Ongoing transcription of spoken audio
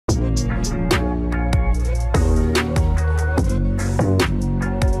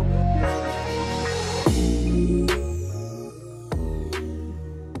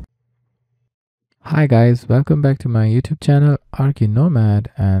Hi guys, welcome back to my YouTube channel ArchiNomad,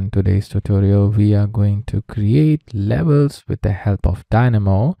 and today's tutorial we are going to create levels with the help of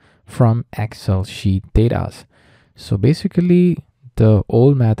Dynamo from Excel sheet data. So basically the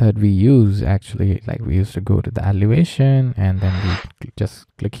old method we use we used to go to the elevation and then we just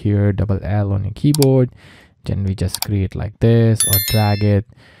click here, double L on your keyboard, then we just create like this or drag it.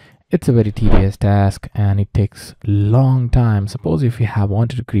 It's a very tedious task and it takes long time. Suppose if you have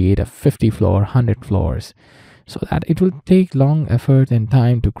wanted to create a 50 floor, 100 floors, so that it will take long effort and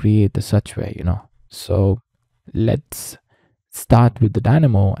time to create the such way, So let's start with the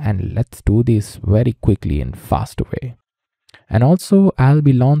Dynamo and let's do this very quickly and fast way. And also I'll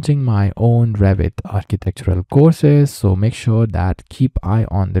be launching my own Revit architectural courses, so make sure that keep eye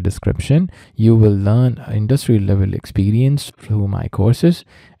on the description. You will learn industry level experience through my courses,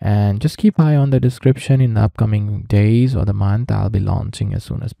 and just keep eye on the description. In the upcoming days or the month I'll be launching as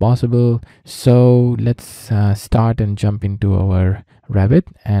soon as possible. So let's start and jump into our Revit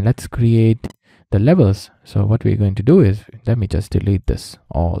and let's create the levels. So what we're going to do is, let me just delete this,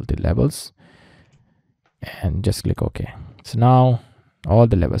 all the levels, and just click OK. So now all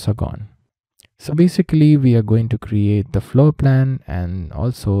the levels are gone. So basically we are going to create the floor plan and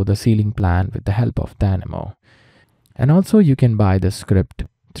also the ceiling plan with the help of Dynamo. And also you can buy the script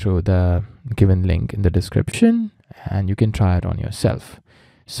through the given link in the description and you can try it on yourself.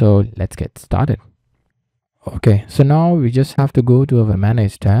 So let's get started. Okay, so now we just have to go to our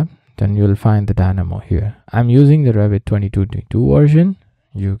Manage tab. Then you'll find the Dynamo here. I'm using the Revit 2022 version.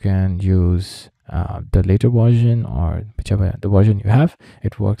 You can use the later version or whichever the version you have.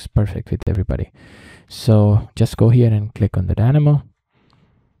 It works perfect with everybody. So just go here and click on the Dynamo,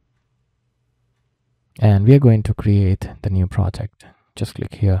 and we are going to create the new project. Just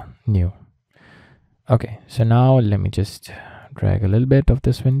click here, new. Okay, so now let me just drag a little bit of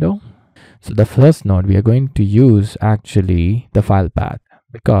this window. So the first node we are going to use actually the file path,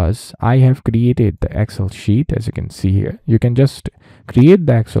 because I have created the Excel sheet. As you can see here, you can just create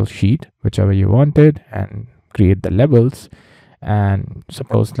the Excel sheet whichever you wanted and create the levels. And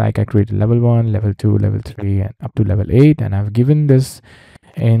suppose like I created level 1, level 2, level 3 and up to level 8, and I've given this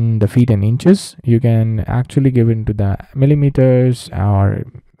in the feet and inches. You can actually give into the millimeters or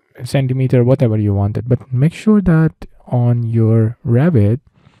centimeter, whatever you wanted, but make sure that on your Revit,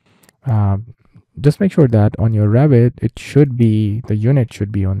 just make sure that on your Revit it should be, the unit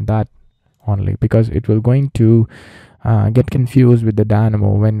should be on that only, because it will going to get confused with the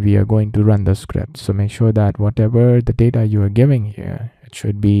Dynamo when we are going to run the script. So make sure that whatever the data you are giving here, it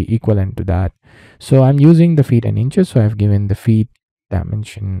should be equivalent to that. So I'm using the feet and inches, so I've given the feet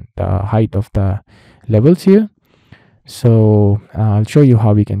dimension, the height of the levels here. So I'll show you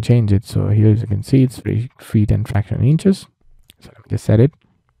how we can change it. So here as you can see, it's feet and fraction inches. So let me just set it.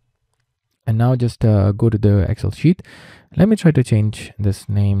 And now just go to the Excel sheet. Let me try to change this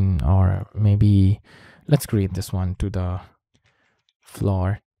name, or maybe let's create this one to the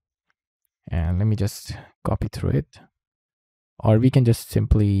floor. And let me just copy through it. Or we can just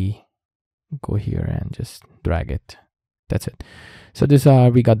simply go here and just drag it. That's it. So this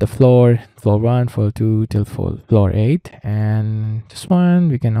we got the floor 1, floor 2 till floor 8. And this one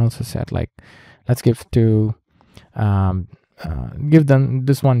we can also set like, let's give to give them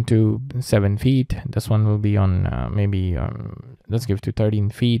this one to 7 feet. This one will be on let's give to 13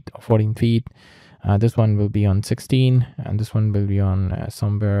 feet or 14 feet. This one will be on 16, and this one will be on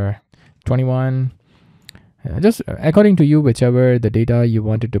somewhere 21. Just according to you, whichever the data you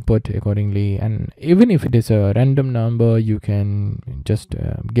wanted to put accordingly. And even if it is a random number, you can just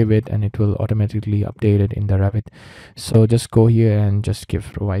give it and it will automatically update it in the Revit. So just go here and just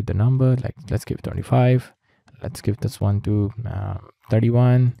provide the number, like let's give 25. Let's give this one to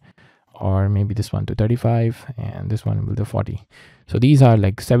 31, or maybe this one to 35, and this one will be 40. So these are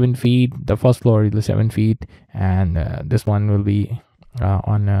like 7 feet. The first floor is 7 feet, and this one will be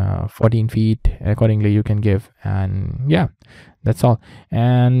on 14 feet. Accordingly, you can give, and yeah, that's all.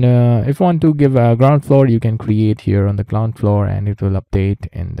 And if you want to give a ground floor, you can create here on the ground floor, and it will update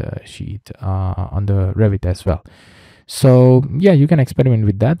in the sheet on the Revit as well. So yeah, you can experiment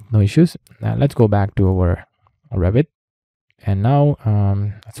with that, no issues. Let's go back to our Revit, and now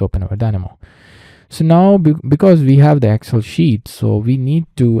let's open our Dynamo. So now because we have the Excel sheet, so we need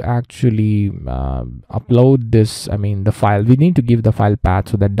to actually upload this, the file. We need to give the file path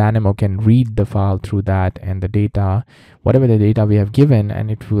so that Dynamo can read the file through that and the data, whatever the data we have given,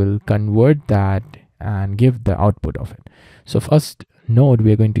 and it will convert that and give the output of it. So first node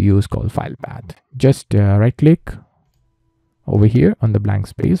we are going to use called file path. Just right click over here on the blank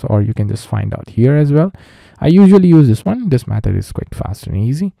space, or you can just find out here as well. I usually use this one. This method is quite fast and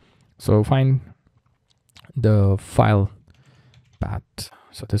easy. So find the file path.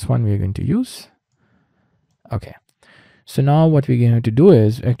 So this one we are going to use. Okay, so now what we're going to do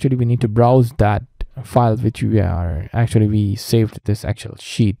is actually we need to browse that file which we saved this actual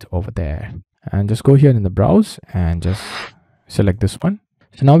sheet over there, and just go here in the browse and just select this one.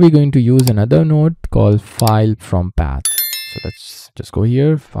 So now we're going to use another node called file from path. So let's just go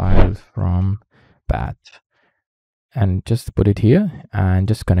here, file from path, and just put it here and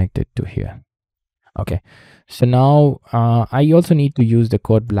just connect it to here. Okay, so now I also need to use the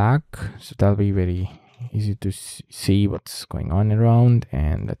code block, so that'll be very easy to see what's going on around.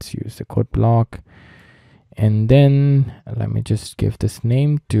 And let's use the code block, and then let me just give this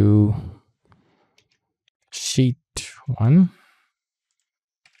name to sheet 1.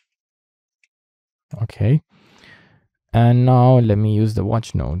 Okay, and now let me use the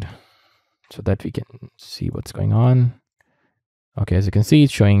watch node so that we can see what's going on. Okay, as you can see,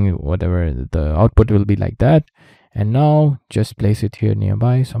 it's showing whatever the output will be like that. And now just place it here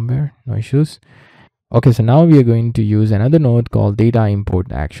nearby somewhere, no issues. Okay, so now we are going to use another node called data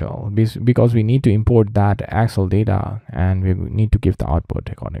import actual, because we need to import that actual data and we need to give the output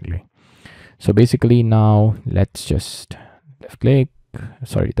accordingly. So basically now let's just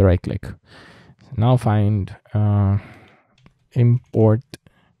right click. Now find import,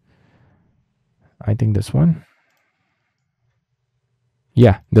 I think this one.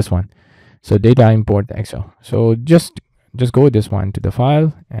 Yeah, this one. So data import actual. So just go this one to the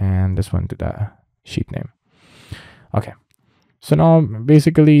file and this one to the sheet name. Okay, so now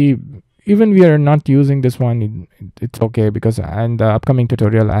basically even we are not using this one, it's okay, because in the upcoming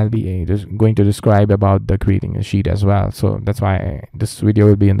tutorial I'll be going to describe about the creating a sheet as well. So that's why this video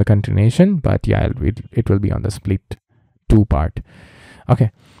will be in the continuation, but yeah, it will be on the split 2 part.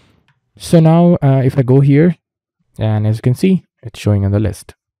 Okay, so now if I go here, and as you can see, it's showing on the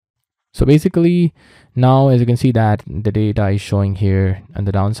list. So basically now as you can see that the data is showing here on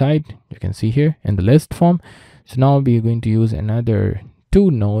the downside, you can see here in the list form. So now we're going to use another 2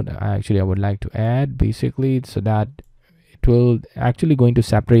 node I would like to add, basically, so that it will actually going to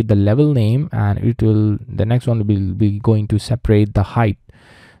separate the level name, and the next one will be going to separate the height.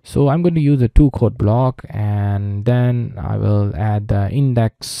 So I'm going to use a 2 code block, and then I will add the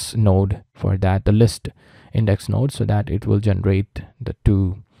index node for that, the list index node, so that it will generate the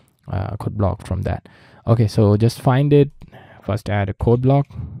 2 code block from that. Okay, so just find it first, add a code block,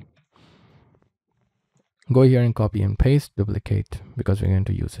 go here and copy and paste, duplicate, because we're going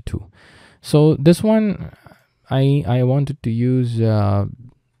to use a 2. So this one I wanted to use 0.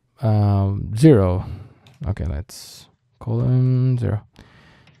 Okay, let's column 0.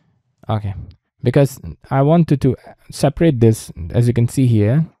 Okay, because I wanted to separate this, as you can see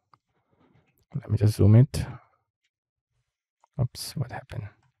here. Let me just zoom it. Oops, what happened?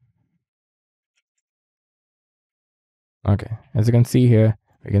 Okay, as you can see here,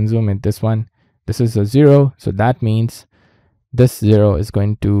 we can zoom it. This one, this is a 0, so that means this 0 is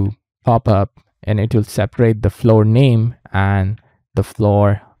going to pop up and it will separate the floor name and the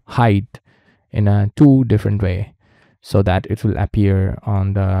floor height in a 2 different way, so that it will appear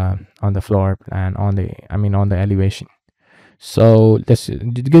on the floor plan, on the elevation. So let's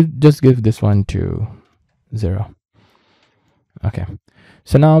just give this one to 0. Okay,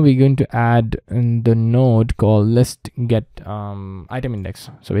 so now we're going to add the node called list get item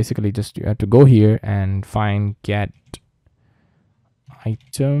index. So basically just you have to go here and find get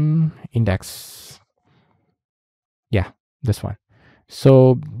item index. Yeah, this one.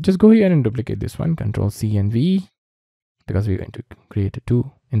 So just go here and duplicate this one, Control C and V, because we're going to create a 2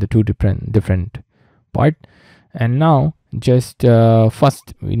 in the 2 different part. And now just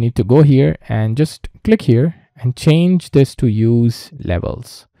first we need to go here and just click here and change this to use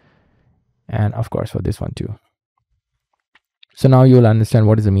levels, and of course for this one too. So now you will understand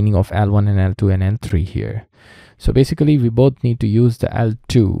what is the meaning of L1 and L2 and L3 here. So basically we both need to use the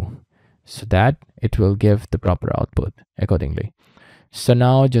L2 so that it will give the proper output accordingly. So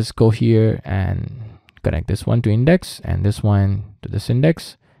now just go here and connect this one to index and this one to this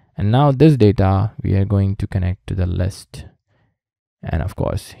index, and now this data we are going to connect to the list, and of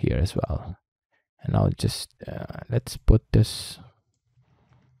course here as well. And now just let's put this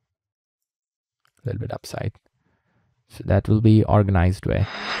a little bit upside, so that will be organized way.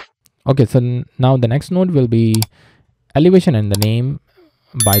 Okay, so now the next node will be elevation and the name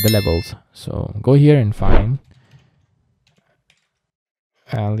by the levels. So go here and find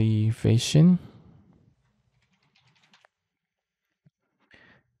elevation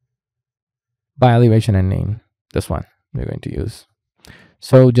by elevation and name. This one we're going to use.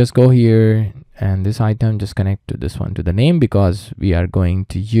 So just go here and this item just connect to this one to the name, because we are going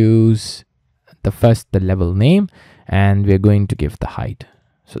to use the level name, and we're going to give the height.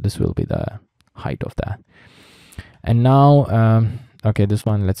 So this will be the height of that. And now, okay, this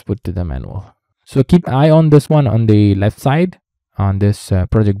one, let's put to the manual. So keep eye on this one on the left side. On this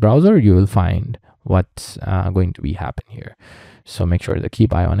project browser, you will find what's going to be happen here. So make sure to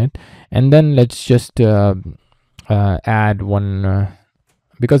keep eye on it. And then let's just add one,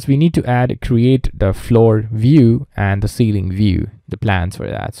 because we need to create the floor view and the ceiling view, the plans for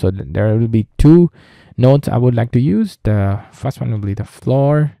that. So there will be two nodes I would like to use. The first one will be the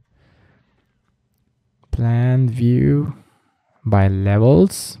floor plan view by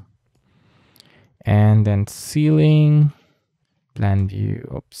levels, and then ceiling plan view.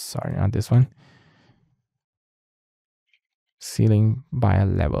 Oops, sorry, not this one. Ceiling by a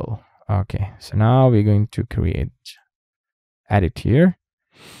level. Okay, so now we're going to add it here.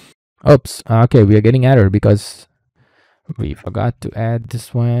 Oops, okay, we are getting error because we forgot to add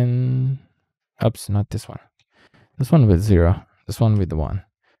this one. Oops, not this one. This one with 0, this one with the 1.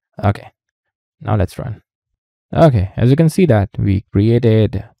 Okay, now let's run. Okay, as you can see that we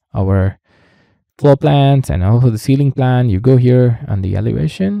created our floor plans and also the ceiling plan. You go here on the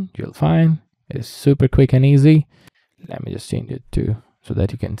elevation, you'll find it's super quick and easy. Let me just change it to so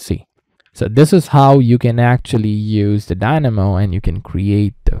that you can see. So this is how you can actually use the Dynamo, and you can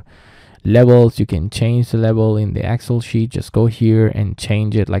create the levels. You can change the level in the Excel sheet. Just go here and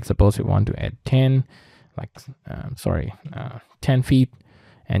change it. Like suppose you want to add 10, like 10 feet,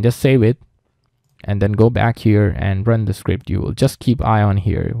 and just save it, and then go back here and run the script. You will just keep eye on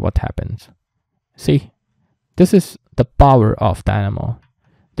here what happens. See, this is the power of Dynamo.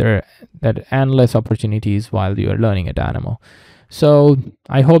 There are endless opportunities while you are learning a Dynamo. So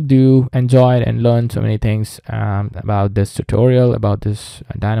I hope you enjoyed and learned so many things about this tutorial, about this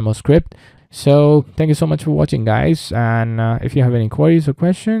Dynamo script. So thank you so much for watching, guys. And if you have any queries or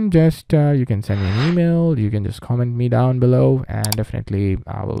questions, just you can send me an email. You can just comment me down below, and definitely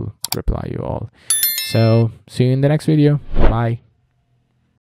I will reply you all. So see you in the next video. Bye.